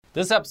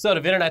This episode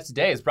of Internet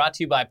Today is brought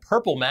to you by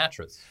Purple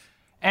Mattress.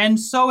 And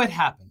so it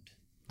happened.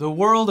 The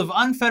world of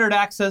unfettered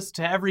access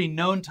to every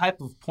known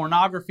type of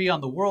pornography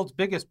on the world's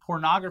biggest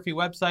pornography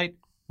website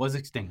was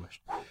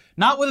extinguished.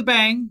 Not with a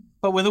bang,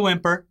 but with a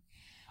whimper.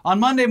 On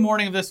Monday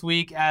morning of this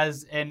week,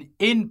 as an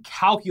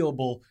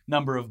incalculable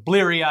number of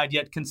bleary-eyed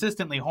yet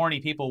consistently horny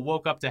people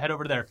woke up to head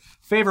over to their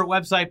favorite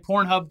website,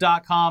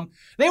 Pornhub.com,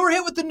 they were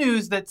hit with the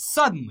news that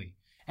suddenly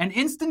and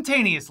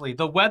instantaneously,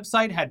 the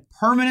website had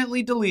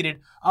permanently deleted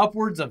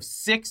upwards of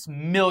 6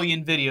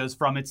 million videos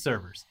from its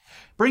servers,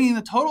 bringing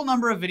the total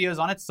number of videos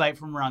on its site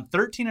from around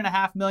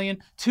 13.5 million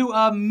to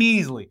a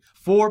measly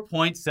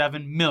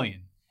 4.7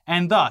 million,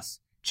 and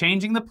thus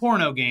changing the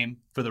porno game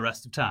for the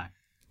rest of time.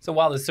 So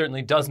while this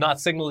certainly does not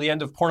signal the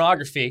end of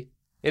pornography,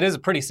 it is a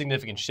pretty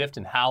significant shift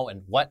in how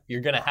and what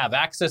you're going to have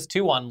access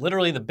to on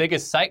literally the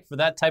biggest site for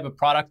that type of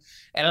product.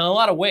 And in a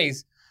lot of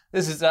ways,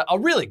 this is a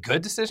really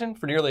good decision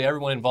for nearly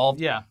everyone involved.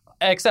 Yeah.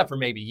 Except for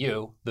maybe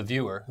you, the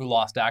viewer, who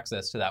lost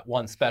access to that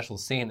one special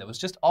scene that was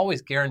just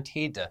always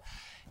guaranteed to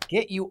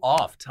get you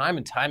off time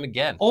and time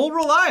again. Old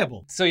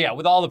reliable. So yeah,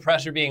 with all the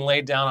pressure being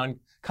laid down on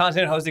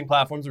content hosting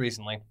platforms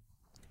recently,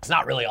 it's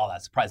not really all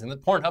that surprising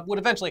that Pornhub would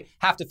eventually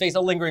have to face a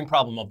lingering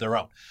problem of their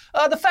own.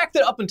 The fact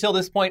that up until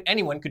this point,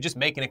 anyone could just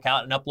make an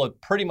account and upload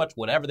pretty much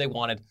whatever they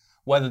wanted,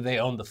 whether they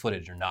owned the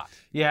footage or not.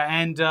 Yeah,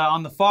 and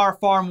on the far,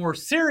 far more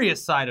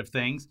serious side of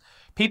things,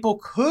 people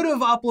could have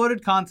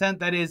uploaded content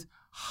that is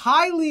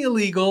highly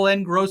illegal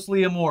and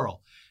grossly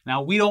immoral.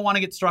 Now, we don't want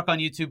to get struck on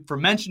YouTube for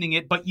mentioning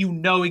it, but you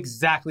know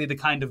exactly the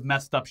kind of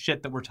messed up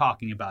shit that we're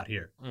talking about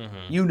here.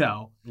 Mm-hmm. You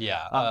know.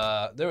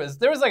 Yeah, there was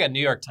like a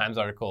New York Times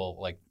article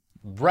like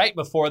right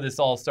before this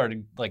all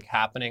started like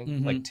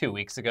happening, like 2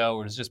 weeks ago,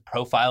 where it was just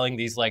profiling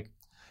these like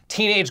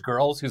teenage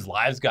girls whose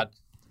lives got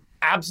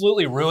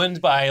absolutely ruined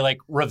by like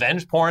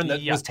revenge porn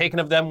that was taken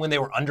of them when they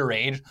were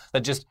underage. That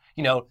just,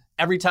 you know,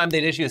 every time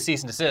they'd issue a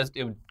cease and desist,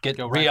 it would get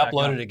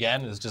re-uploaded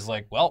again. It was just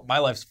like, well, my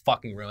life's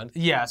fucking ruined.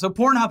 Yeah, so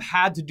Pornhub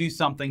had to do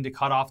something to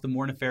cut off the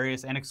more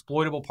nefarious and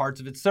exploitable parts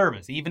of its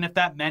service, even if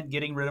that meant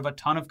getting rid of a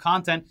ton of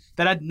content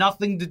that had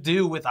nothing to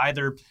do with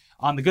either,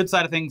 on the good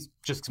side of things,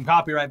 just some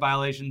copyright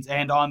violations,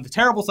 and on the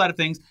terrible side of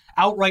things,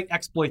 outright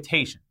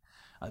exploitation.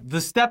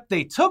 The step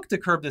they took to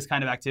curb this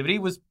kind of activity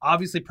was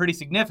obviously pretty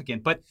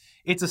significant, but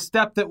it's a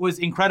step that was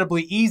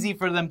incredibly easy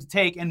for them to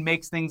take and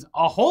makes things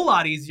a whole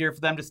lot easier for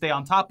them to stay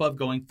on top of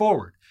going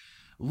forward.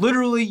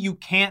 Literally, you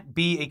can't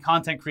be a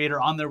content creator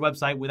on their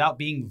website without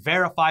being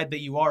verified that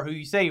you are who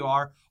you say you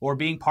are, or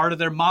being part of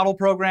their model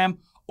program,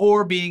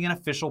 or being an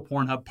official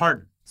Pornhub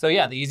partner. So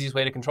yeah, the easiest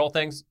way to control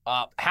things,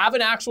 have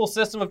an actual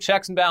system of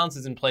checks and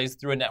balances in place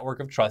through a network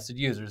of trusted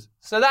users.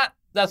 So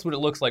that's what it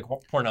looks like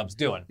Pornhub's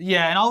doing.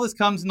 Yeah, and all this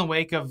comes in the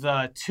wake of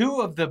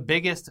two of the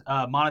biggest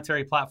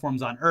monetary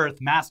platforms on earth,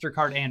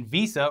 MasterCard and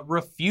Visa,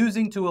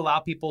 refusing to allow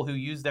people who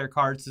use their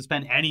cards to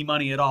spend any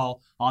money at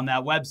all on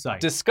that website.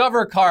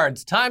 Discover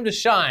cards, time to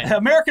shine.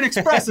 American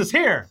Express is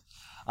here.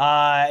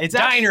 It's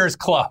Diners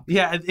Club.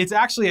 Yeah, it's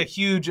actually a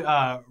huge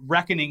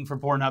reckoning for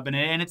Pornhub,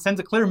 and it sends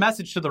a clear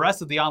message to the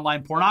rest of the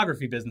online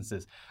pornography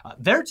businesses.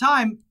 Their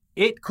time,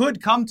 it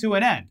could come to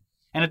an end.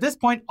 And at this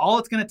point, all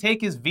it's going to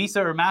take is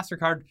Visa or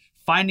MasterCard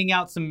finding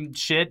out some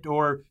shit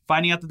or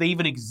finding out that they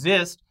even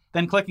exist,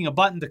 then clicking a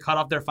button to cut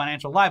off their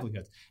financial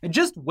livelihoods. And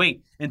just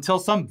wait until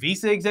some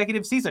Visa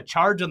executive sees a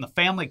charge on the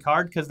family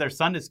card because their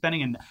son is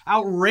spending an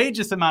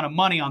outrageous amount of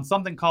money on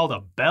something called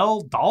a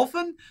Belle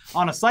Dolphin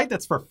on a site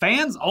that's for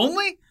fans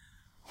only?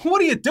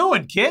 What are you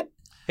doing, kid?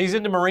 He's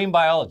into marine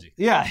biology.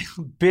 Yeah,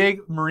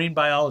 big marine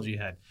biology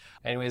head.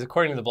 Anyways,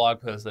 according to the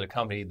blog post that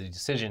accompanied the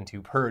decision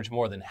to purge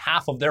more than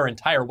half of their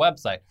entire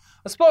website,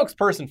 a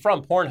spokesperson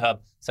from Pornhub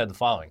said the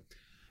following.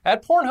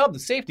 At Pornhub, the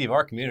safety of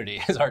our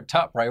community is our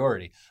top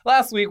priority.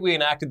 Last week, we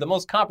enacted the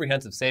most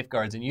comprehensive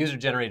safeguards in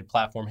user-generated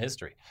platform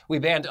history. We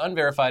banned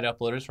unverified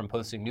uploaders from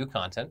posting new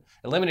content,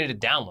 eliminated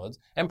downloads,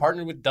 and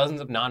partnered with dozens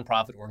of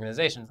nonprofit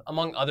organizations,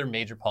 among other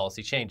major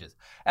policy changes.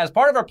 As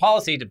part of our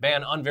policy to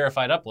ban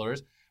unverified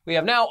uploaders, we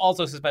have now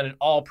also suspended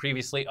all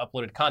previously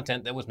uploaded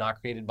content that was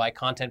not created by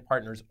content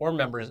partners or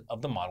members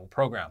of the model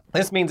program.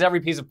 This means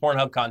every piece of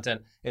Pornhub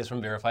content is from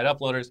verified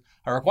uploaders,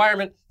 a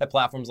requirement that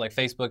platforms like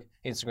Facebook,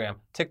 Instagram,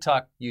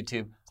 TikTok,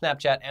 YouTube,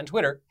 Snapchat, and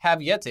Twitter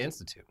have yet to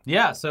institute.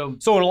 Yeah, so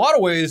in a lot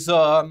of ways,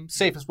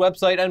 safest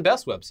website and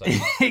best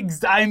website.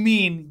 I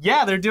mean,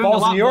 yeah, they're doing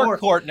Balls a lot in your more.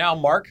 court now,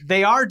 Mark.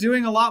 They are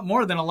doing a lot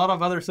more than a lot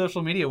of other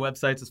social media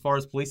websites as far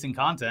as policing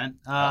content.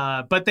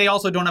 But they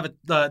also don't have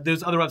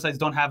those other websites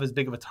don't have as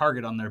big of a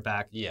target on their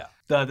back. Yeah.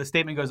 The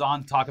statement goes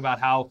on to talk about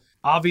how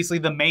obviously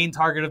the main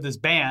target of this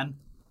ban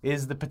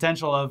is the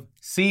potential of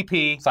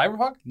CP.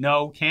 Cyberpunk?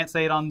 No, can't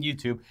say it on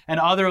YouTube, and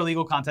other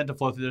illegal content to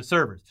flow through their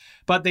servers.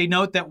 But they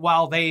note that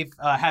while they've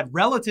had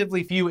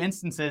relatively few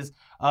instances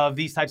of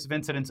these types of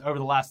incidents over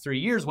the last 3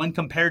 years when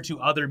compared to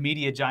other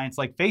media giants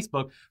like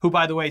Facebook, who,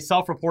 by the way,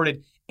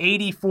 self-reported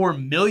 84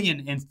 million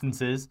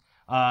instances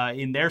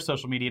in their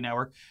social media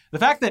network, the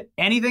fact that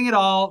anything at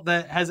all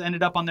that has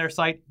ended up on their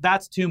site,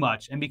 that's too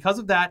much. And because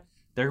of that,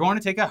 they're going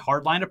to take a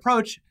hardline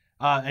approach,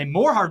 a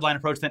more hardline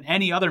approach than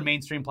any other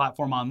mainstream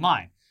platform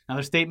online. Now,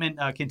 their statement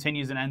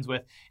continues and ends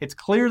with, "It's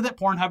clear that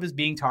Pornhub is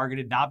being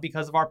targeted not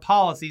because of our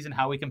policies and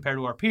how we compare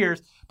to our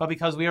peers, but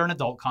because we are an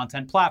adult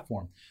content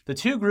platform. The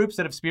two groups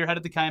that have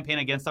spearheaded the campaign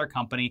against our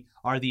company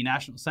are the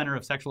National Center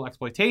of Sexual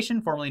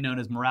Exploitation, formerly known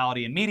as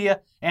Morality in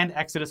Media, and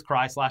Exodus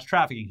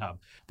Cry/Trafficking Hub.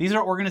 These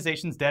are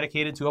organizations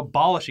dedicated to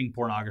abolishing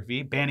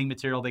pornography, banning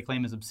material they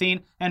claim is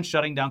obscene, and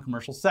shutting down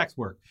commercial sex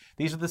work.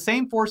 These are the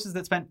same forces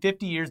that spent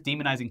 50 years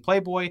demonizing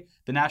Playboy,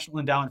 the National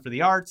Endowment for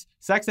the Arts,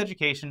 sex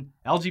education,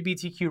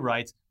 LGBTQ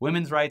rights,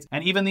 women's rights,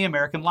 and even the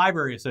American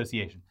Library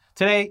Association.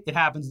 Today, it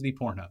happens to be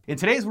Pornhub. In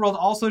today's world,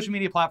 all social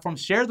media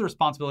platforms share the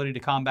responsibility to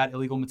combat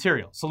illegal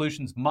material.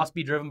 Solutions must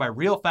be driven by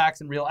real facts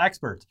and real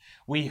experts.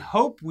 We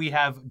hope we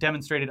have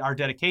demonstrated our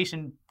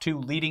dedication to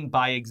leading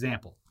by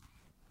example."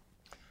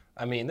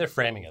 I mean, they're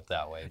framing it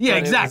that way. Yeah, But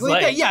exactly.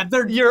 it's like,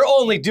 Yeah, you're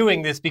only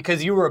doing this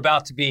because you were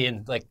about to be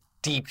in like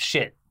deep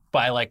shit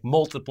by like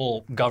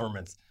multiple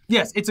governments.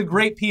 Yes, it's a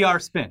great PR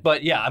spin.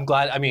 But yeah, I'm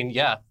glad. I mean,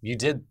 yeah, you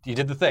did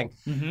the thing.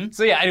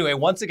 So yeah, anyway,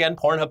 once again,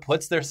 Pornhub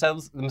puts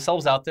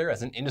themselves out there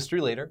as an industry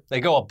leader. They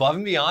go above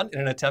and beyond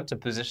in an attempt to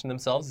position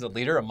themselves as a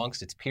leader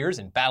amongst its peers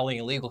in battling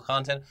illegal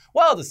content,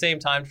 while at the same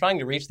time trying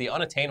to reach the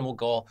unattainable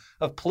goal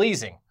of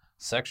pleasing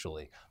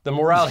sexually the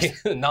morality,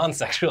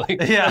 non-sexually,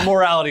 the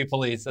morality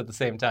police at the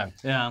same time.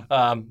 Yeah.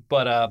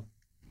 But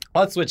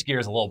let's switch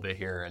gears a little bit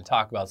here and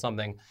talk about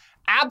something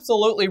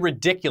absolutely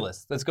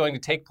ridiculous that's going to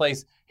take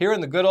place here in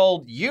the good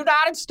old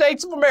United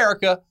States of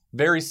America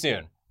very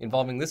soon,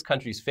 involving this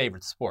country's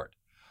favorite sport,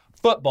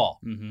 football.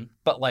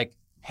 But like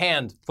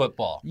hand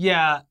football.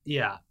 Yeah.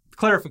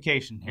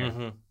 Clarification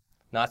here.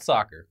 Not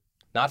soccer,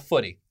 not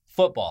footy,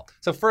 football.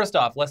 So first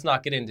off, let's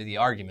not get into the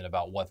argument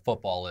about what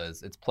football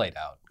is. It's played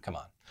out. Come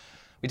on.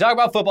 We talk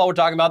about football, we're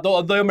talking about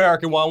the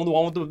American one, the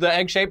one with the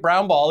egg-shaped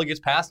brown ball that gets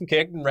passed and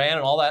kicked and ran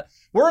and all that.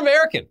 We're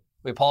American.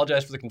 We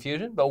apologize for the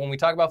confusion, but when we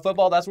talk about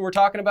football, that's what we're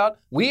talking about.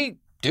 We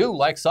do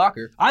like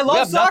soccer. I love we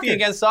have soccer. Nothing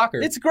against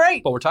soccer. It's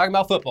great. But we're talking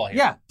about football here.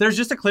 Yeah, there's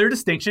just a clear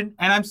distinction,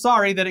 and I'm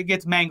sorry that it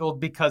gets mangled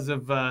because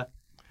of...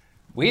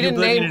 We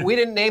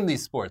didn't name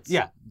these sports.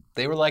 Yeah.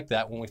 They were like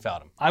that when we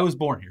found them. I was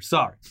born here,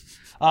 sorry.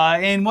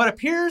 In what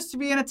appears to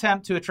be an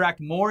attempt to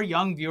attract more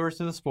young viewers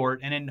to the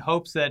sport and in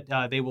hopes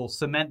that they will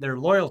cement their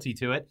loyalty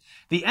to it,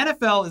 the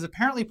NFL is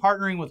apparently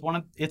partnering with one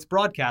of its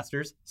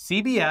broadcasters,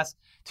 CBS,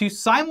 to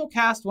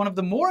simulcast one of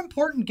the more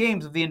important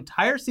games of the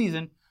entire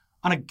season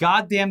on a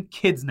goddamn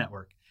kids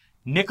network,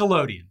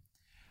 Nickelodeon.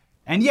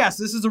 And yes,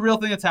 this is a real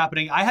thing that's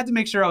happening. I had to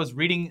make sure I was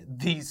reading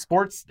the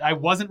sports. I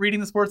wasn't reading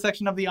the sports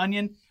section of The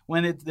Onion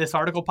when this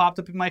article popped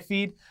up in my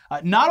feed.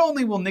 Not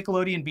only will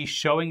Nickelodeon be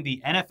showing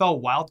the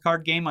NFL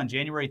wildcard game on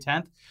January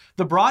 10th,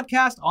 the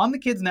broadcast on the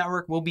kids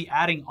network will be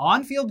adding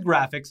on-field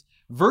graphics,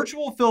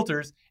 virtual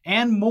filters,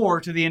 and more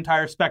to the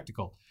entire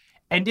spectacle.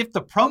 And if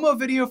the promo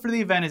video for the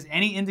event is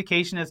any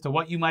indication as to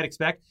what you might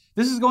expect,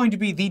 this is going to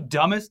be the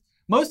dumbest,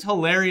 most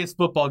hilarious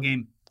football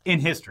game in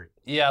history.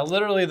 Yeah,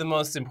 literally the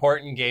most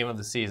important game of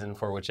the season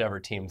for whichever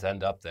teams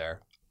end up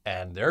there.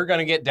 And they're going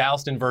to get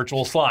doused in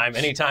virtual slime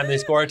anytime they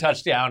score a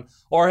touchdown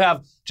or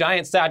have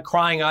giant sad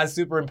crying eyes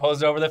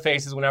superimposed over their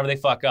faces whenever they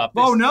fuck up.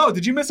 Oh no,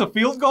 did you miss a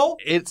field goal?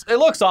 It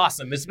looks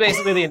awesome. It's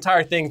basically the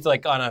entire thing's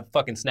like on a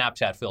fucking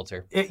Snapchat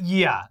filter.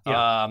 Yeah.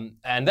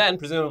 And then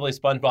presumably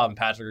SpongeBob and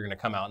Patrick are going to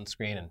come out on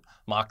screen and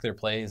mock their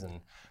plays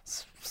and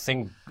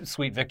sing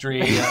Sweet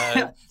Victory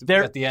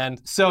at the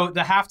end. So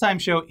the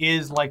halftime show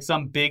is like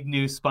some big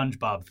new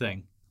SpongeBob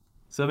thing.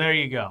 So there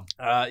you go.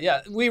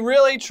 Yeah, we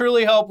really,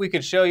 truly hope we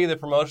could show you the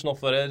promotional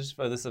footage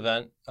for this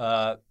event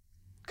because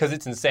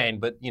it's insane.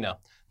 But, you know,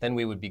 then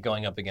we would be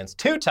going up against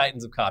two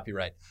titans of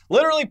copyright.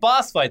 Literally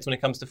boss fights when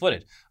it comes to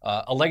footage.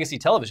 A legacy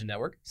television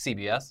network,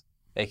 CBS,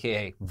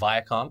 a.k.a.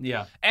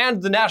 Viacom,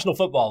 and the National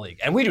Football League.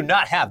 And we do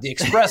not have the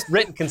express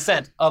written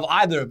consent of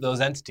either of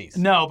those entities.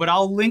 No, but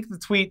I'll link the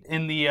tweet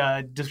in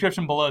the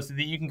description below so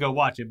that you can go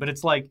watch it. But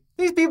it's like,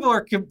 these people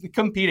are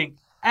competing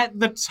at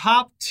the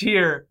top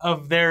tier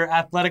of their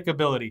athletic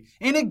ability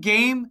in a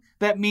game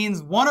that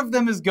means one of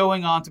them is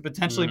going on to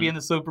potentially be in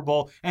the Super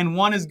Bowl and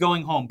one is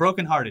going home,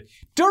 brokenhearted,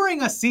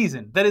 during a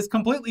season that is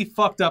completely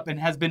fucked up and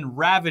has been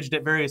ravaged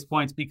at various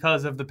points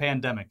because of the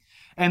pandemic.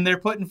 And they're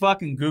putting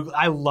fucking Google.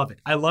 I love it.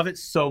 I love it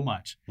so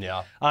much.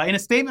 Yeah. In a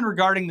statement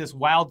regarding this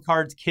Wild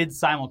Cards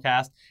Kids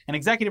simulcast, an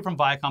executive from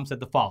Viacom said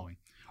the following.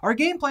 Our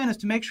game plan is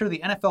to make sure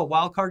the NFL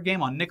wildcard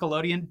game on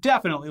Nickelodeon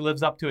definitely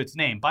lives up to its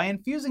name by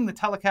infusing the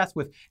telecast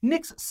with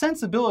Nick's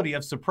sensibility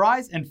of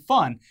surprise and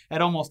fun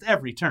at almost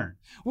every turn.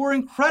 We're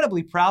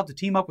incredibly proud to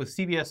team up with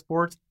CBS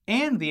Sports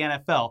and the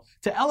NFL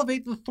to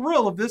elevate the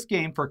thrill of this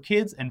game for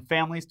kids and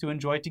families to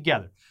enjoy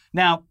together.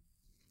 Now,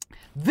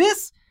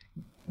 this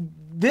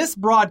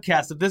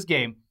broadcast of this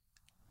game,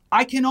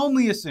 I can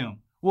only assume,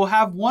 will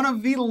have one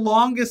of the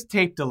longest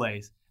tape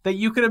delays that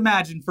you could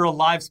imagine for a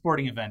live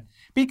sporting event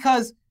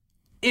because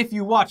if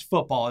you watch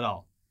football at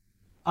all,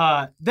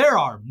 there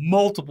are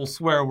multiple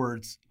swear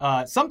words.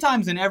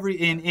 Sometimes in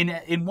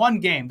one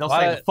game, they'll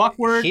say the fuck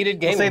word,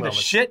 they'll say the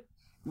shit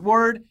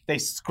word, they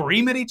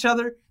scream at each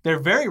other. They're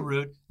very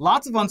rude.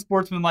 Lots of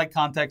unsportsmanlike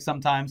context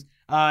sometimes.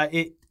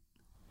 It's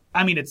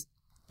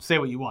say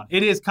what you want.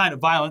 It is kind of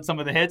violent, some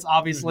of the hits,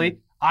 obviously.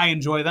 I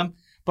enjoy them.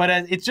 But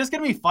it's just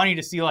going to be funny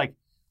to see, like,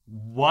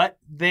 what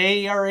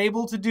they are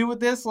able to do with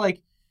this.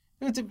 Like,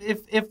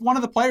 if one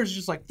of the players is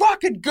just like,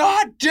 fucking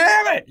god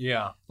damn it!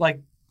 Yeah.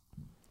 Like,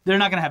 they're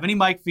not going to have any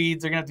mic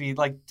feeds. They're going to have to be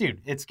like,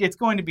 dude, it's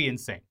going to be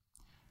insane.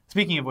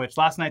 Speaking of which,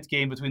 last night's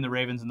game between the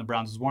Ravens and the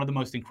Browns was one of the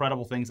most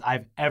incredible things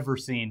I've ever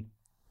seen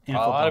in a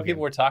football game. A lot of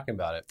people were talking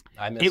about it.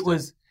 I missed it. It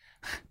was,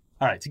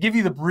 all right, to give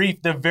you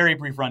the very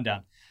brief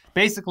rundown.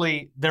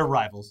 Basically, they're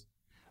rivals.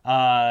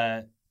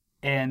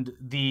 And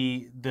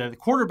the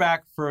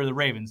quarterback for the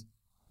Ravens,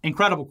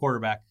 incredible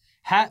quarterback,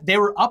 they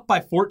were up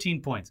by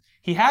 14 points.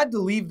 He had to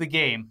leave the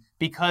game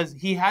because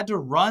he had to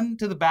run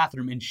to the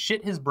bathroom and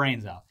shit his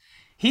brains out.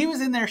 He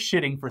was in there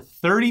shitting for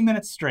 30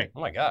 minutes straight.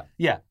 Oh, my God.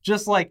 Yeah,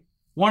 just like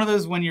one of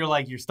those when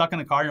you're stuck in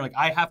the car and you're like,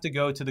 I have to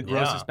go to the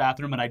grossest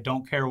bathroom and I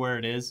don't care where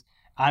it is.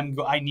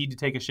 I need to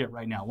take a shit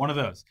right now. One of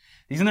those.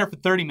 He's in there for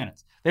 30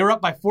 minutes. They were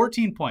up by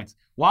 14 points.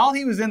 While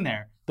he was in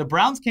there, the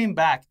Browns came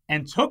back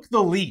and took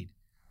the lead.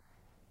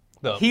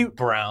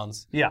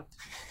 Browns. Yeah.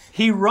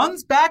 He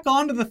runs back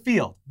onto the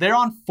field. They're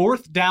on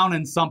 4th down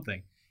and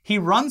something. He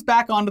runs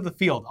back onto the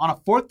field on a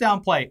 4th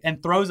down play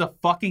and throws a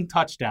fucking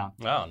touchdown.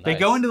 Oh, nice. They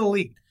go into the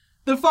lead.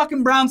 The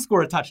fucking Browns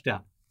score a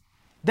touchdown.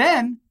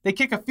 Then they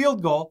kick a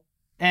field goal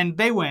and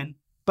they win.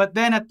 But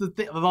then at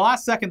the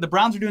last second, the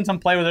Browns are doing some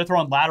play where they're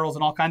throwing laterals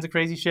and all kinds of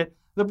crazy shit.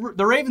 The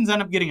Ravens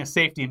end up getting a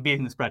safety and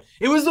beating the spread.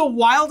 It was the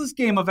wildest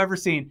game I've ever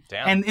seen.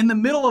 Damn. And in the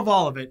middle of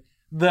all of it,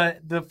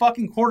 the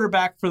fucking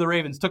quarterback for the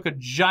Ravens took a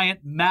giant,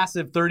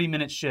 massive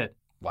 30-minute shit.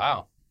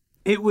 Wow.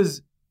 It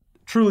was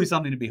truly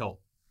something to behold.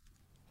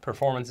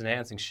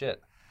 Performance-enhancing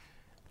shit.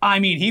 I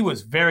mean, he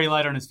was very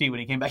light on his feet when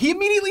he came back. He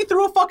immediately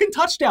threw a fucking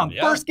touchdown.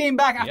 Yeah. First game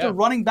back after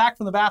running back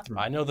from the bathroom.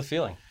 I know the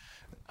feeling.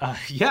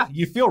 Yeah,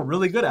 you feel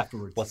really good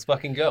afterwards. Let's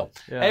fucking go.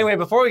 Yeah. Anyway,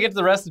 before we get to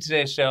the rest of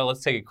today's show,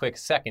 let's take a quick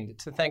second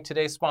to thank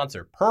today's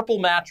sponsor, Purple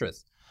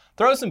Mattress.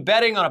 Throw some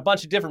bedding on a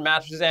bunch of different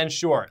mattresses, and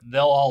sure,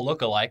 they'll all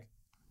look alike.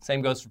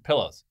 Same goes for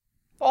pillows.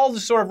 All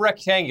just sort of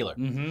rectangular.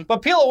 Mm-hmm.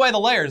 But peel away the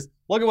layers,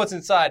 look at what's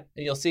inside,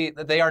 and you'll see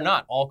that they are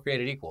not all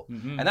created equal.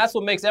 Mm-hmm. And that's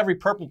what makes every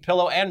purple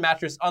pillow and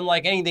mattress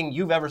unlike anything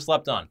you've ever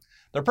slept on.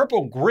 Their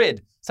purple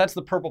grid sets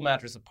the Purple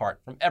mattress apart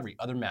from every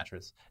other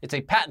mattress. It's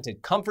a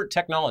patented comfort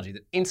technology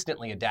that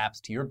instantly adapts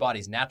to your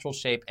body's natural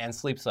shape and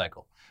sleep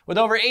cycle. With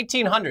over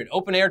 1,800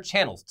 open-air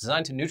channels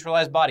designed to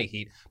neutralize body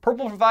heat,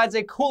 Purple provides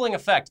a cooling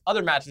effect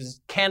other mattresses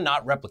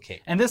cannot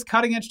replicate. And this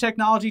cutting-edge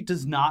technology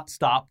does not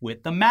stop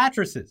with the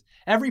mattresses.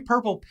 Every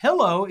Purple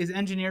pillow is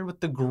engineered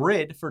with the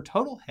grid for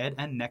total head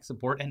and neck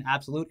support and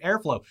absolute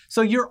airflow,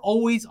 so you're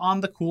always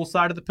on the cool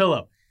side of the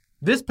pillow.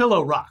 This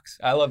pillow rocks.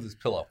 I love this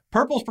pillow.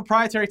 Purple's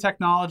proprietary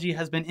technology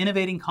has been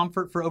innovating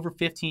comfort for over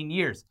 15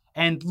 years.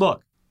 And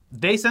look,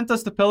 they sent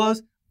us the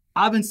pillows.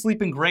 I've been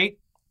sleeping great.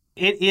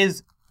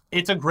 It's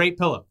a great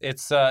pillow.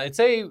 It's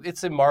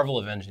a marvel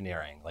of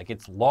engineering. Like,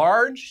 it's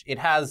large, it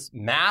has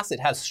mass, it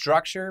has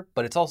structure,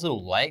 but it's also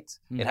light.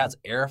 It has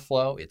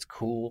airflow, it's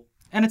cool.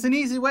 And it's an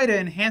easy way to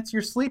enhance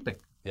your sleeping.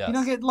 Yes. You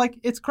don't get,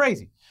 it's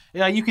crazy.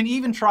 You can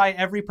even try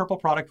every Purple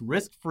product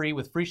risk-free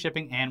with free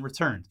shipping and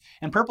returns.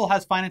 And Purple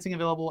has financing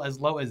available as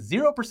low as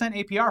 0%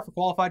 APR for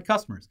qualified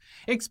customers.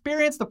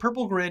 Experience the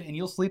Purple grid and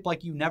you'll sleep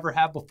like you never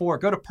have before.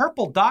 Go to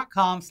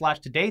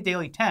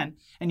purple.com/todaydaily10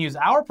 and use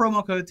our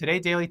promo code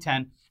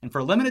todaydaily10. And for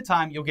a limited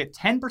time, you'll get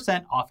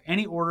 10% off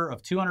any order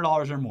of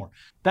 $200 or more.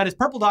 That is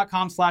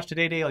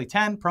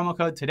purple.com/todaydaily10, promo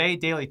code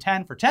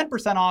todaydaily10 for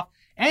 10% off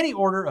any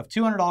order of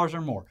 $200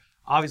 or more.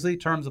 Obviously,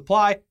 terms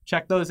apply.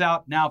 Check those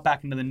out. Now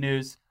back into the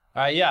news.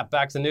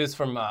 Back to news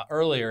from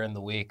earlier in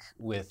the week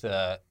with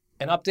an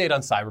update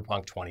on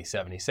Cyberpunk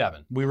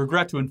 2077. We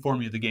regret to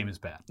inform you the game is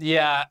bad.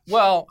 Yeah,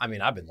 well, I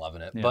mean, I've been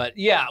loving it. Yeah. But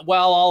yeah,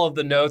 while all of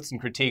the notes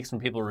and critiques from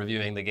people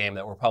reviewing the game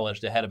that were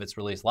published ahead of its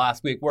release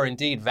last week were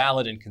indeed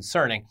valid and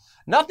concerning,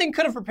 nothing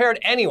could have prepared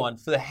anyone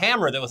for the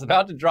hammer that was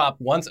about to drop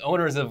once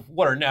owners of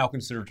what are now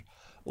considered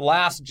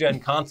last-gen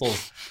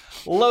consoles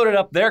loaded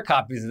up their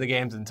copies of the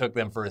games and took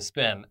them for a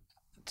spin.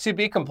 To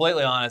be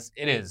completely honest,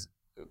 it is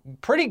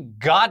pretty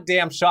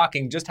goddamn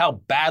shocking just how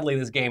badly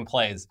this game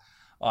plays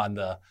on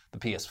the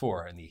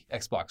PS4 and the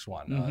Xbox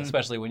One,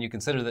 especially when you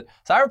consider that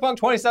Cyberpunk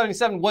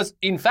 2077 was,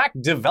 in fact,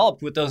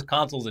 developed with those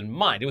consoles in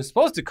mind. It was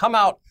supposed to come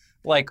out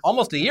like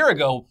almost a year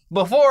ago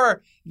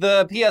before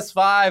the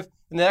PS5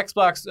 and the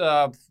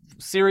Xbox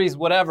Series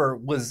whatever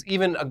was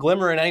even a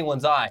glimmer in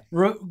anyone's eye.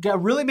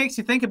 Really makes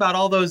you think about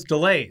all those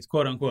delays,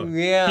 quote unquote.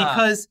 Yeah.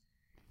 Because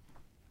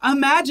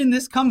imagine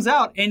this comes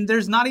out and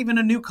there's not even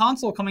a new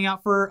console coming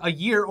out for a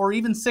year or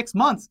even 6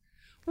 months.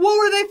 What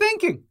were they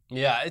thinking?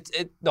 Yeah,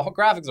 the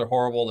graphics are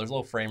horrible. There's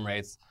low frame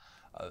rates.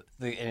 And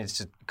it's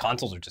just,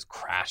 consoles are just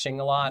crashing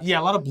a lot. Yeah,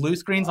 a lot of blue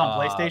screens on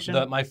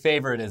PlayStation. My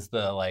favorite is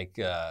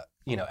the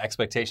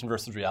expectation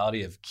versus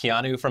reality of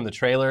Keanu from the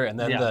trailer. And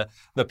then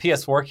the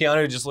PS4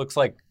 Keanu just looks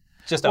like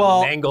Just a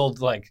Well, mangled,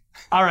 like,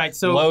 All right,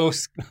 so low...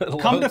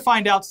 come to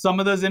find out, some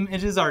of those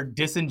images are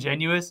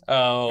disingenuous.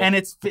 Oh, And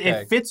it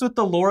okay. fits with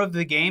the lore of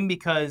the game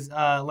because,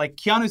 like,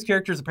 Keanu's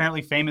character is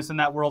apparently famous in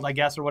that world, I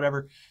guess, or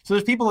whatever. So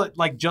there's people that,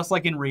 like, just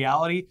like in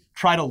reality,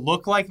 try to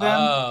look like them.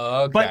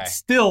 Oh, okay. But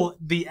still,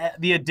 the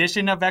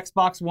addition of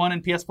Xbox One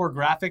and PS4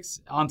 graphics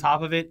on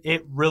top of it,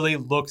 it really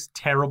looks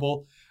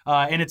terrible,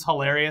 and it's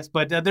hilarious.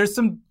 But there's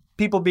some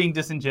people being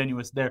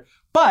disingenuous there.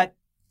 But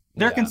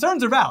their Yeah.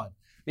 concerns are valid.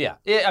 Yeah,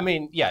 I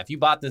mean, yeah, if you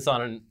bought this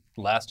on a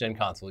last-gen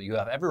console, you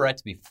have every right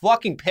to be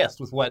fucking pissed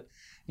with what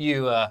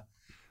you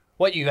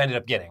ended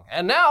up getting.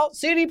 And now,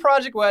 CD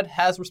Projekt Red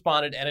has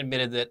responded and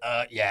admitted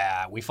that,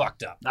 yeah, we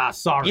fucked up.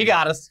 Sorry. You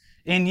got us.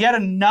 In yet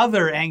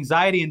another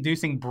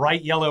anxiety-inducing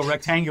bright yellow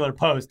rectangular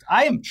post,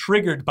 I am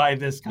triggered by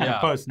this kind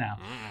of post now.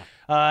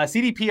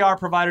 CDPR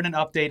provided an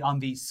update on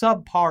the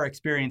subpar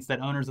experience that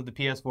owners of the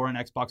PS4 and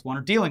Xbox One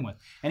are dealing with,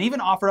 and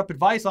even offered up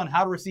advice on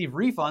how to receive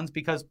refunds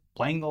because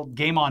playing the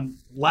game on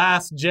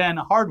last-gen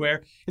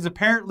hardware is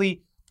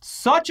apparently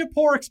such a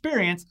poor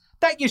experience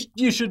that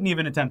you shouldn't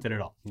even attempt it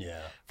at all.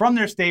 Yeah. From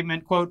their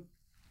statement, quote,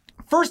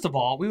 "First of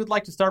all, we would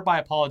like to start by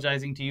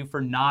apologizing to you for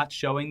not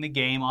showing the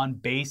game on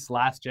base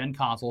last-gen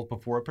consoles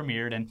before it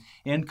premiered and,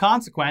 in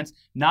consequence,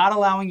 not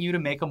allowing you to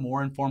make a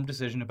more informed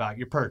decision about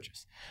your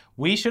purchase.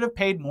 We should have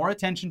paid more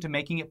attention to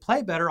making it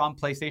play better on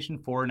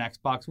PlayStation 4 and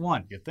Xbox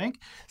One, you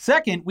think?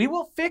 Second, we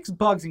will fix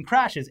bugs and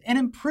crashes and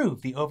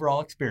improve the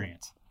overall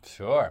experience."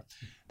 Sure.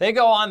 They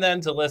go on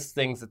then to list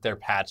things that they're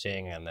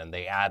patching, and then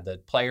they add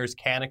that players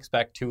can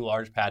expect 2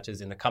 large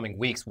patches in the coming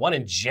weeks, one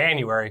in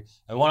January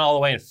and one all the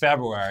way in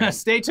February.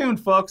 Stay tuned,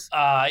 folks.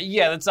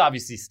 Yeah, that's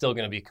obviously still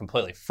going to be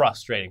completely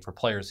frustrating for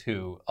players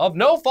who, of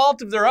no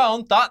fault of their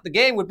own, thought the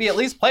game would be at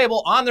least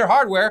playable on their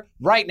hardware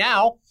right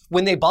now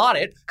when they bought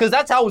it, because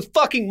that's how it was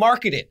fucking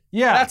marketed.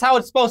 Yeah. That's how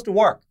it's supposed to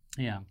work.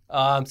 Yeah.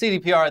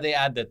 CDPR, they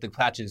add that the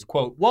patches,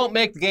 quote, won't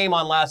make the game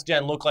on last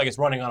gen look like it's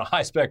running on a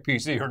high-spec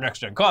PC or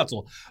next-gen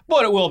console,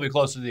 but it will be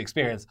closer to the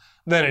experience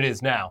than it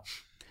is now.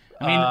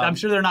 I mean, I'm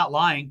sure they're not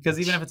lying, because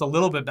even if it's a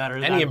little bit better...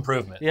 Any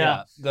improvement.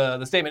 Yeah.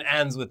 The statement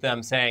ends with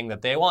them saying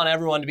that they want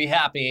everyone to be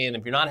happy, and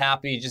if you're not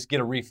happy, just get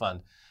a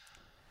refund.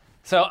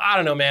 So, I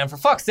don't know, man. For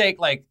fuck's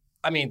sake, like,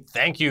 I mean,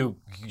 thank you.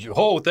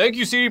 Oh, thank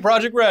you, CD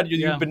Projekt Red.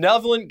 You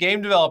benevolent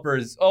game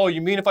developers. Oh, you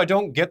mean if I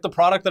don't get the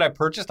product that I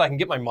purchased, I can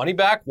get my money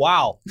back?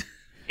 Wow.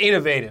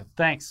 Innovative.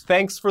 Thanks.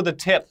 Thanks for the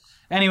tip.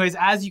 Anyways,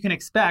 as you can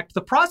expect,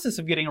 the process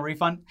of getting a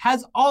refund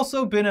has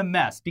also been a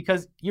mess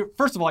because,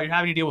 first of all, you're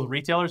having to deal with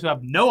retailers who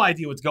have no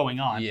idea what's going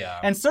on. Yeah.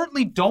 And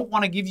certainly don't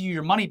want to give you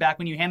your money back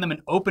when you hand them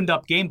an opened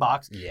up game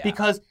box Yeah.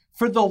 because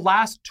for the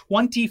last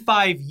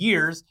 25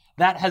 years,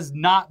 that has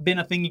not been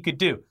a thing you could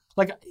do.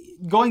 Like,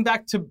 going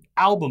back to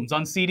albums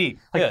on CD.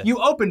 Like, Yeah. you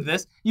opened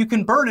this, you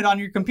can burn it on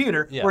your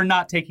computer. Yeah. We're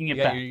not taking it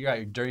back. You got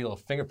your dirty little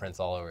fingerprints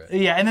all over it.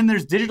 Yeah, and then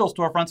there's digital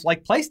storefronts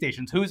like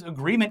PlayStation's, whose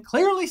agreement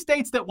clearly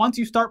states that once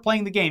you start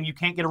playing the game, you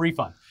can't get a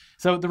refund.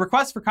 So the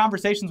request for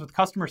conversations with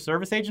customer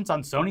service agents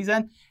on Sony's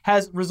end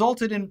has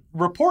resulted in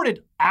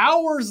reported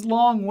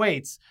hours-long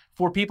waits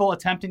for people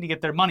attempting to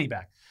get their money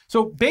back.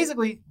 So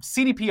basically,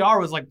 CDPR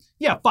was like,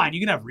 yeah, fine, you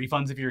can have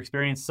refunds if your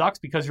experience sucks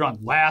because you're on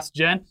last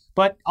gen,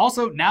 but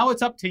also now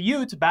it's up to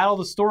you to battle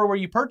the store where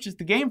you purchased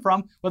the game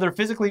from, whether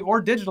physically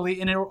or digitally,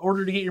 in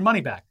order to get your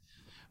money back.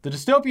 The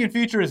dystopian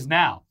future is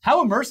now.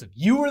 How immersive.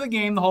 You were the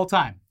game the whole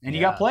time, and you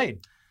got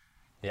played.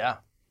 Yeah.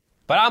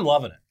 But I'm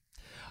loving it.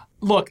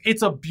 Look,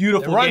 it's a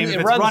beautiful game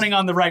if it's running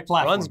on the right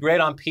platform. Runs great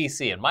on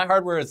PC, and my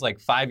hardware is like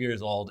 5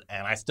 years old,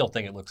 and I still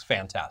think it looks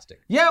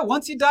fantastic. Yeah,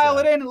 once you dial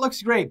it in, it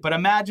looks great. But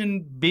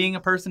imagine being a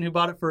person who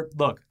bought it for,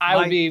 look.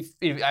 I'd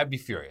be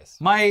furious.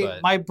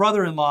 My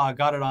brother-in-law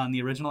got it on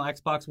the original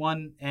Xbox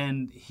One,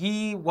 and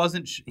he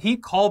wasn't, he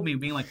called me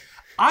being like,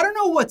 I don't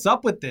know what's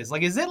up with this.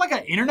 Like, is it like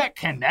an internet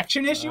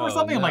connection issue or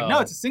something? I'm like,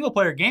 no, it's a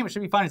single-player game. It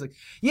should be fine. He's like,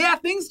 yeah,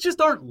 things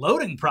just aren't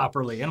loading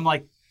properly. And I'm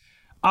like,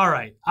 all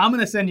right, I'm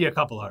going to send you a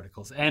couple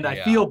articles. And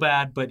I feel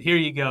bad, but here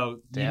you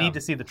go. You need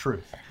to see the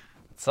truth.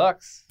 It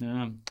sucks.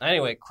 Yeah.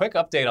 Anyway, quick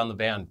update on the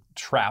band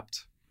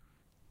Trapt,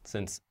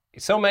 since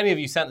so many of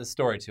you sent this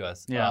story to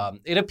us. Yeah.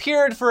 It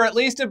appeared for at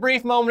least a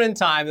brief moment in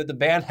time that the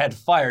band had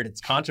fired its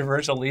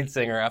controversial lead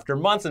singer after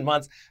months and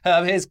months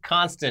of his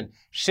constant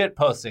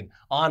shitposting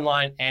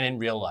online and in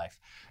real life.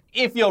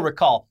 If you'll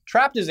recall,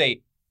 Trapt is a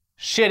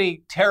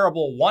shitty,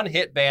 terrible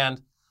one-hit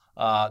band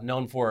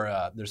known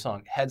for their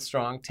song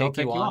Headstrong, Take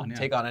You On,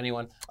 Take On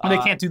Anyone. They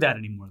can't do that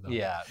anymore, though.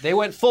 Yeah, they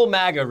went full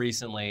MAGA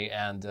recently,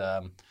 and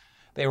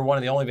they were one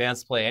of the only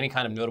bands to play any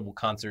kind of notable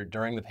concert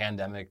during the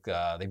pandemic.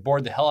 They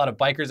bored the hell out of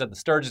bikers at the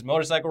Sturgis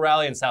Motorcycle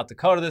Rally in South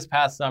Dakota this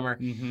past summer.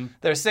 Mm-hmm.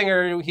 Their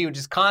singer, he would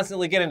just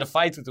constantly get into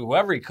fights with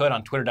whoever he could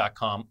on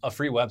Twitter.com, a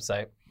free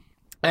website.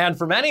 And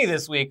for many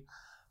this week,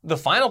 the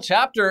final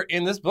chapter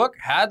in this book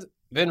had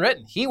been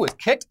written. He was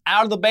kicked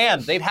out of the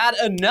band. They'd had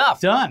enough.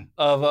 Done.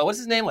 Of, what's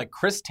his name? Like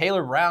Chris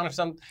Taylor Brown or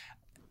something.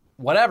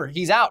 Whatever.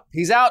 He's out.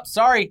 He's out.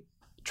 Sorry.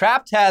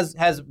 Trapt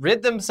has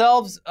rid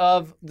themselves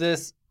of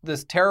this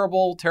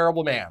terrible,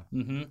 terrible man.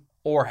 Mm-hmm.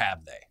 Or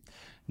have they?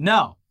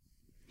 No.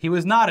 He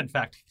was not, in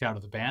fact, kicked out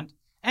of the band.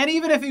 And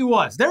even if he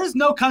was, there is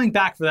no coming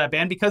back for that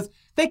band because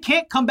they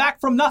can't come back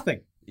from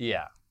nothing.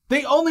 Yeah.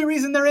 The only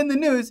reason they're in the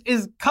news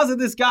is because of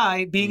this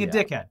guy being a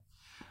dickhead.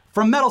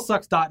 From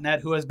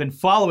MetalSucks.net, who has been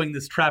following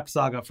this Trapt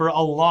saga for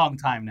a long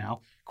time now,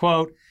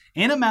 quote,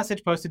 in a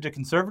message posted to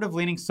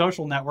conservative-leaning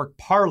social network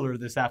Parler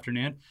this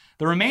afternoon,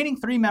 the remaining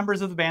 3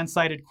 members of the band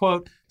cited,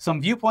 quote,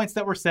 some viewpoints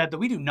that were said that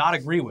we do not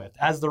agree with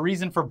as the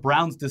reason for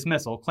Brown's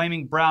dismissal,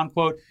 claiming Brown,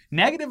 quote,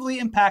 negatively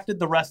impacted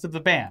the rest of the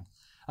band.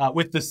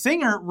 With the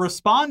singer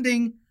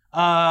responding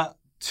to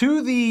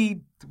the,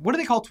 what do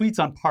they call tweets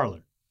on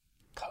Parler?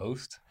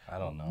 Post? I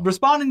don't know.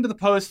 Responding to the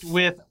post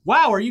with,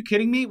 wow, are you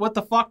kidding me? What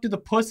the fuck do the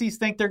pussies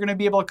think they're going to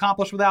be able to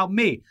accomplish without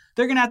me?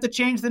 They're going to have to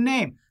change the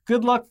name.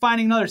 Good luck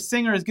finding another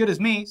singer as good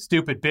as me,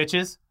 stupid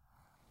bitches.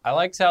 I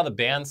liked how the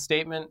band's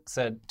statement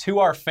said, to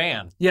our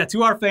fan. Yeah,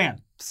 to our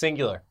fan.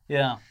 Singular.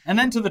 Yeah. And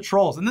then to the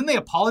trolls. And then they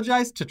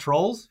apologized to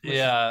trolls. Which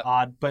is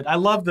odd. But I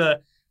love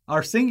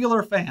our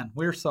singular fan.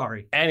 We're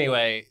sorry.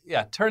 Anyway,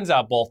 yeah, turns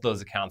out both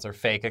those accounts are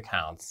fake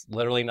accounts.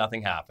 Literally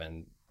nothing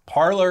happened.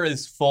 Parler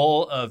is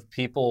full of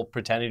people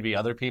pretending to be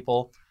other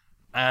people,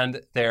 and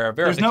they're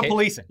very. There's no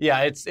policing.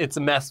 Yeah, it's a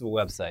mess of a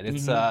website.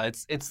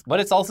 It's but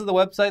it's also the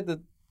website that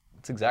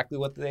it's exactly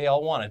what they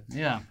all wanted.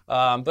 Yeah.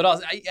 But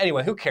also,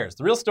 anyway, who cares?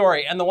 The real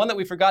story, and the one that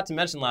we forgot to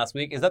mention last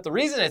week, is that the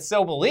reason it's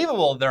so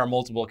believable that there are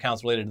multiple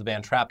accounts related to the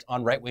band Trapt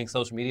on right-wing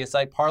social media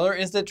site Parler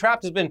is that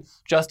Trapt has been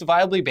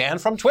justifiably banned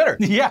from Twitter.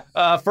 Yeah.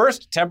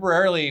 First,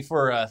 temporarily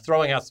for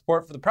throwing out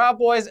support for the Proud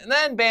Boys, and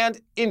then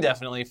banned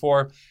indefinitely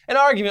for an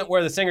argument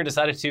where the singer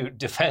decided to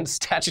defend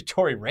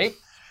statutory rape,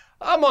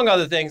 among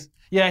other things.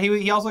 Yeah,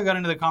 he also got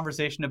into the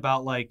conversation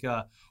about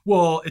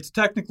well, it's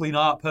technically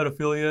not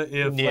pedophilia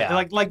if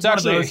like it's one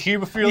actually of those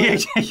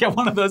hebephilia. Yeah,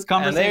 one of those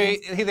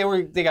conversations.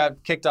 And they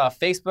got kicked off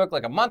Facebook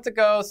like a month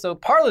ago, so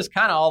Parler's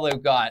kind of all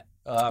they've got.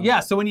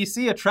 So when you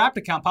see a Trapt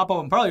account pop up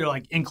on Parler, you're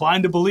like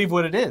inclined to believe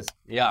what it is.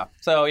 Yeah.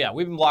 So yeah,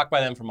 we've been blocked by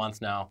them for months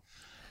now.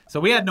 So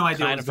we had no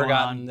idea. Kind of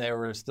forgotten they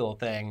were still a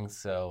thing.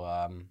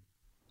 So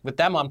with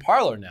them on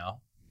Parler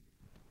now,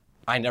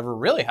 I never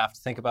really have to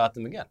think about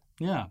them again.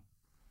 Yeah.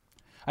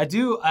 I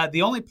do.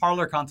 The only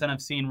Parler content I've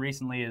seen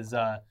recently is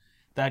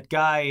that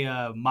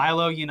guy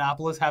Milo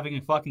Yiannopoulos having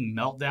a fucking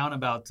meltdown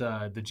about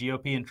the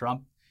GOP and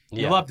Trump.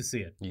 You love to see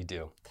it. You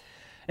do.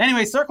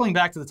 Anyway, circling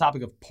back to the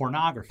topic of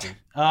pornography,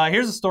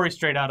 here's a story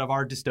straight out of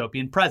our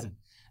dystopian present.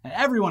 And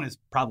everyone is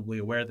probably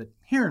aware that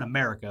here in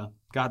America,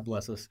 God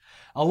bless us,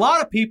 a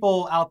lot of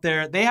people out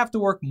there, they have to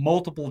work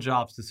multiple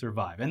jobs to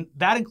survive. And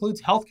that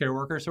includes healthcare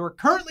workers who are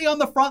currently on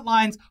the front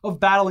lines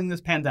of battling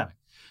this pandemic.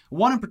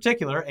 One in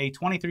particular, a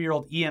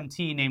 23-year-old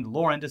EMT named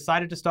Lauren,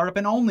 decided to start up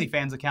an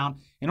OnlyFans account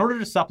in order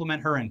to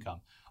supplement her income,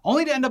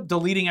 only to end up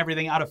deleting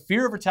everything out of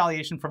fear of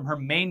retaliation from her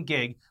main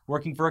gig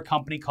working for a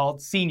company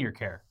called Senior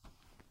Care.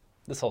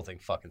 This whole thing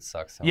fucking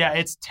sucks. Yeah,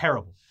 it's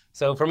terrible.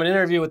 So from an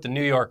interview with the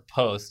New York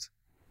Post,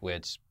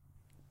 which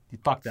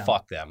fuck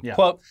them. Yeah.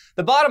 Quote,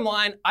 the bottom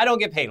line, I don't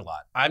get paid a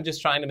lot. I'm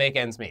just trying to make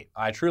ends meet.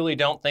 I truly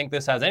don't think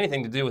this has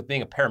anything to do with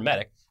being a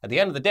paramedic. At the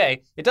end of the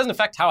day, it doesn't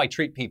affect how I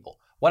treat people.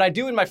 What I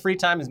do in my free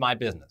time is my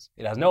business.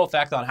 It has no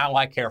effect on how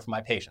I care for my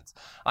patients.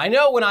 I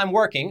know when I'm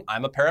working,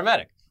 I'm a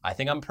paramedic. I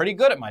think I'm pretty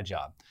good at my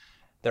job.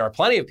 There are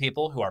plenty of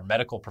people who are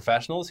medical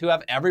professionals who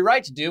have every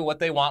right to do what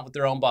they want with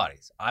their own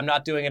bodies. I'm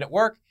not doing it at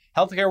work.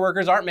 Healthcare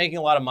workers aren't making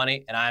a lot of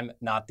money, and I'm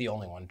not the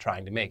only one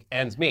trying to make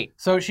ends meet.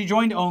 So she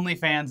joined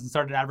OnlyFans and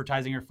started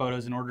advertising her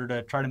photos in order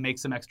to try to make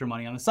some extra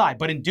money on the side.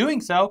 But in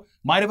doing so,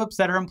 might have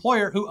upset her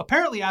employer, who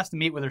apparently asked to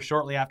meet with her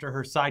shortly after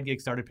her side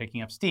gig started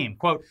picking up steam.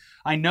 Quote,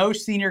 I know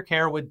Senior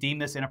Care would deem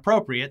this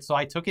inappropriate, so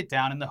I took it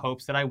down in the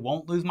hopes that I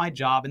won't lose my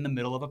job in the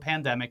middle of a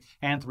pandemic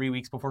and 3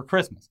 weeks before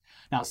Christmas.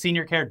 Now,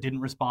 Senior Care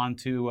didn't respond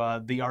to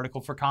the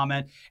article for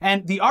comment,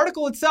 and the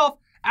article itself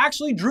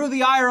actually drew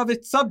the ire of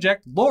its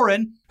subject,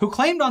 Lauren, who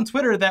claimed on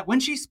Twitter that when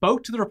she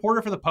spoke to the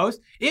reporter for the Post,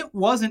 it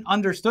wasn't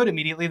understood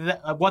immediately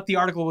what the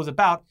article was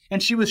about,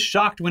 and she was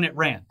shocked when it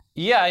ran.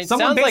 Yeah, it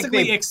Someone sounds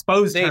basically like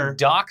exposed her.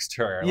 They doxed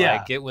her. Yeah.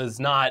 Like it was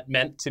not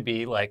meant to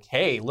be like,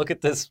 hey, look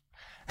at this.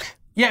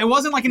 Yeah, it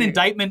wasn't like an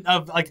indictment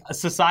of like a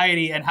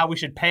society and how we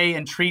should pay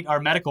and treat our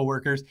medical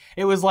workers.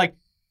 It was like,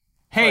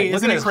 hey, Like,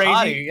 isn't look it at crazy? this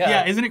hottie,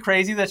 yeah. Isn't it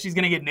crazy that she's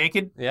gonna get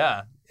naked?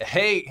 Yeah.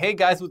 Hey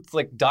guys with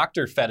like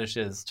doctor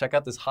fetishes, check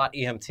out this hot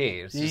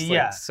EMT. It's just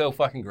like so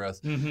fucking gross.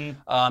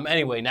 Mm-hmm.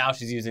 Anyway, now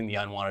she's using the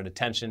unwanted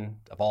attention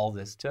of all of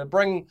this to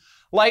bring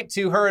light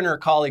to her and her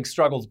colleagues'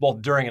 struggles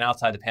both during and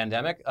outside the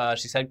pandemic.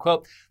 She said,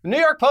 quote, the New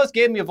York Post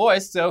gave me a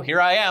voice, so here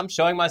I am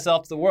showing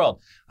myself to the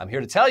world. I'm here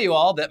to tell you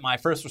all that my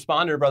first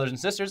responder brothers and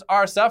sisters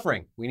are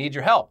suffering. We need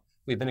your help.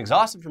 We've been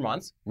exhausted for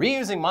months,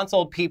 reusing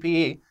months-old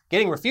PPE,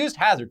 getting refused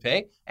hazard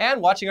pay,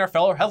 and watching our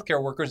fellow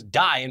healthcare workers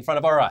die in front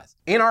of our eyes,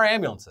 in our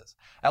ambulances.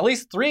 At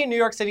least 3 New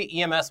York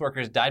City EMS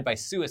workers died by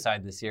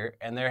suicide this year,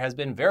 and there has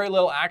been very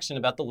little action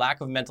about the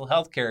lack of mental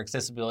health care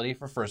accessibility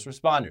for first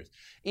responders.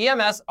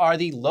 EMS are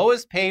the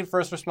lowest paid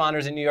first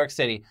responders in New York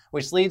City,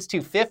 which leads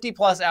to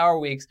 50-plus hour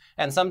weeks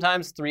and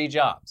sometimes 3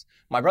 jobs.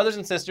 My brothers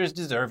and sisters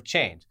deserve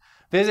change.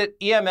 Visit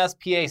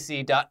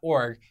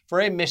emspac.org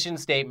for a mission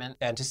statement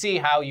and to see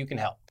how you can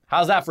help.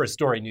 How's that for a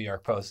story, New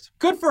York Post?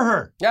 Good for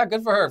her. Yeah,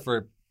 good for her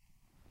for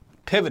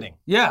pivoting,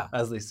 Yeah.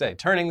 as they say,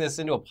 turning this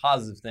into a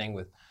positive thing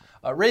with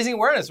raising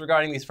awareness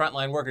regarding these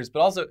frontline workers. But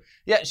also,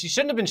 yeah, she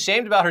shouldn't have been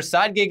shamed about her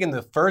side gig in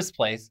the first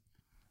place.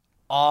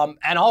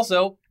 And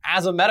also,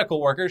 as a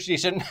medical worker, she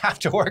shouldn't have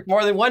to work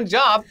more than one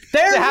job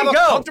There to have you a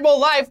go. comfortable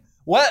life.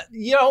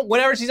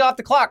 Whenever she's off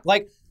the clock,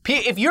 like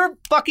if your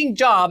fucking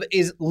job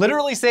is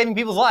literally saving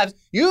people's lives,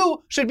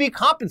 you should be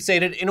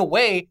compensated in a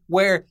way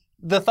where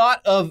the thought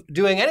of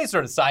doing any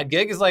sort of side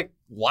gig is like,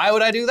 why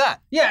would I do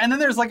that? Yeah, and then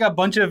there's like a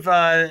bunch of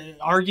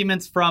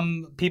arguments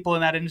from people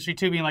in that industry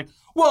too, being like,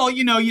 well,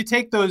 you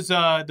take those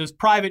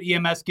private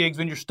EMS gigs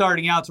when you're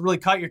starting out to really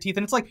cut your teeth,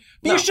 and it's like,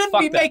 No, you shouldn't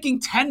fuck be that. making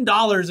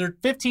 $10 or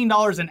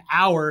 $15 an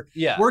hour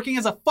Yeah. working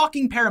as a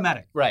fucking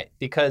paramedic, Right,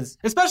 because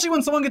especially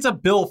when someone gets a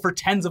bill for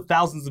tens of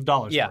thousands of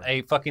dollars. yeah, for it.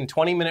 a fucking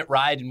 20-minute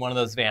ride in one of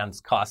those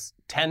vans costs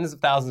tens of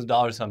thousands of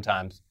dollars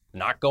sometimes.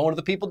 Not going to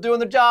the people doing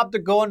their job,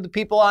 they're going to the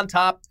people on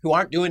top who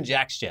aren't doing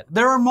jack shit.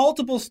 There are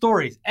multiple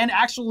stories and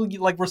actually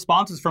like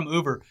responses from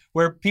Uber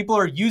where people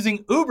are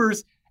using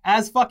Ubers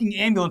as fucking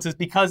ambulances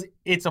because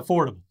it's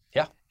affordable.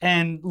 Yeah.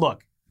 And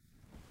look,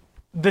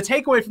 the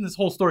takeaway from this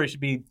whole story should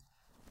be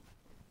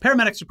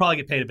paramedics should probably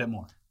get paid a bit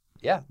more.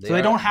 Yeah. So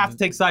they don't have to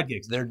take side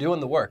gigs. They're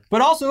doing the work.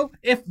 But also,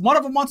 if one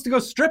of them wants to go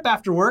strip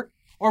after work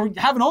or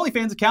have an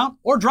OnlyFans account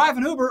or drive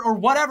an Uber or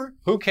whatever,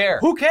 Who cares?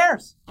 who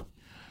cares?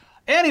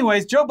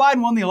 Anyways, Joe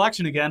Biden won the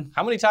election again.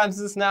 How many times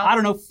is this now? I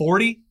don't know,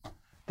 40?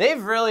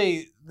 They've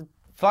really, the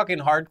fucking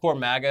hardcore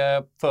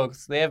MAGA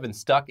folks, they have been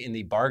stuck in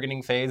the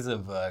bargaining phase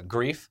of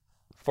grief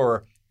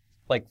for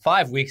like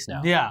 5 weeks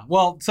now. Yeah,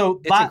 well,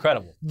 so It's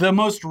incredible. the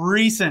most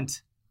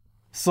recent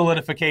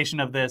solidification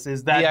of this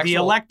is that the actual-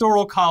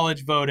 Electoral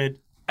College voted.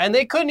 And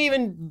they couldn't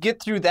even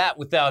get through that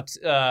without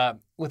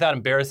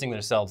embarrassing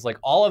themselves. Like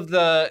all of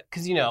the,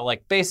 because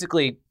like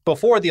basically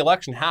before the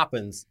election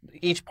happens,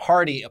 each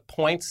party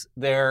appoints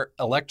their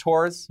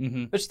electors,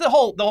 which the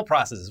whole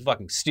process is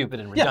fucking stupid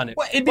and redundant.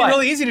 Well, it'd be But-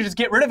 really easy to just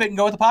get rid of it and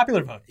go with the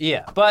popular vote.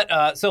 Yeah,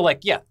 but so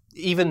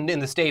even in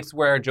the states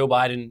where Joe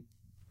Biden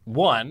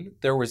won,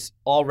 there was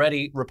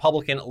already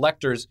Republican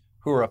electors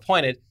who were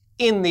appointed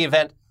in the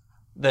event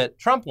that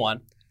Trump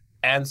won.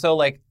 And so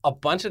like a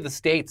bunch of the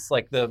states,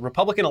 like the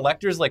Republican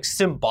electors like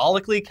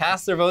symbolically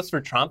cast their votes for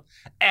Trump,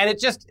 and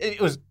it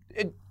was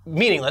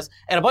meaningless.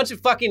 And a bunch of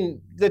fucking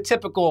the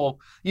typical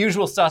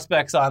usual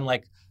suspects on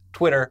like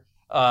Twitter,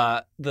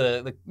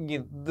 the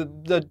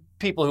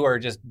people who are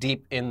just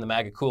deep in the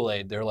MAGA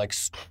Kool-Aid, they're like,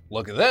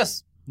 look at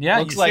this. Yeah,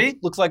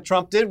 Looks like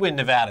Trump did win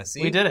Nevada.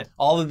 See? We did it.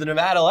 All of the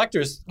Nevada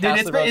electors Dude,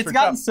 cast their votes it's for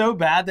gotten Trump. so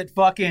bad that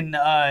fucking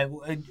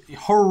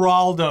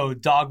Geraldo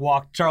dog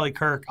walked Charlie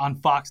Kirk on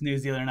Fox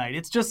News the other night.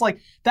 It's just like,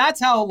 that's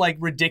how like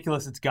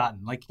ridiculous it's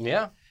gotten. Like,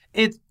 Yeah.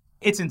 it's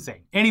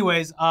insane.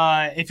 Anyways,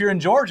 if you're in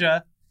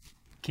Georgia,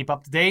 keep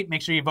up to date.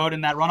 Make sure you vote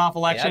in that runoff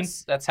election.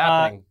 That's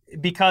happening.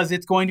 Because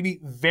it's going to be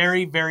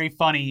very, very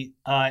funny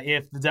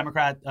if the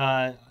Democrat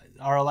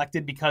are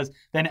elected, because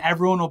then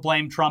everyone will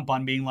blame Trump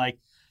on being like,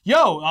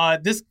 yo,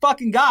 this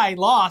fucking guy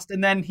lost,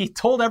 and then he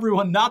told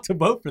everyone not to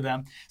vote for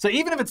them. So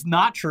even if it's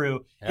not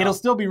true, it'll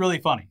still be really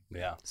funny.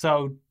 Yeah.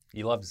 So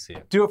You love to see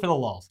it. do it for the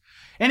lulz.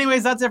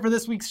 Anyways, that's it for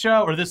this week's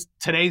show, or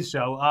today's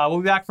show.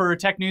 We'll be back for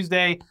Tech News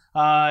Day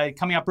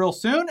coming up real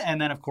soon, and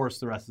then, of course,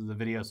 the rest of the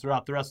videos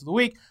throughout the rest of the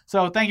week.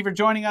 So thank you for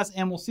joining us,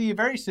 and we'll see you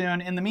very soon.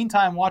 In the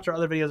meantime, watch our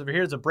other videos over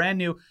here. It's a brand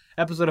new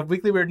episode of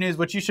Weekly Weird News,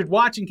 which you should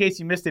watch in case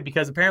you missed it,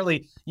 because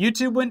apparently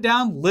YouTube went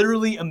down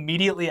literally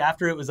immediately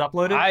after it was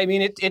uploaded. I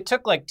mean, it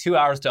took like 2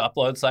 hours to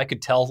upload, so I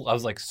could tell. I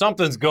was like,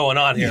 something's going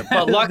on here.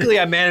 But luckily,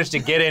 I managed to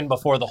get in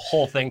before the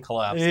whole thing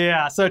collapsed.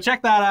 Yeah, so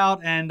check that out,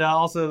 and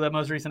also the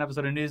most recent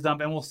episode of News Dump,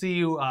 and we'll see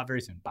you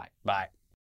very soon. Bye. Bye.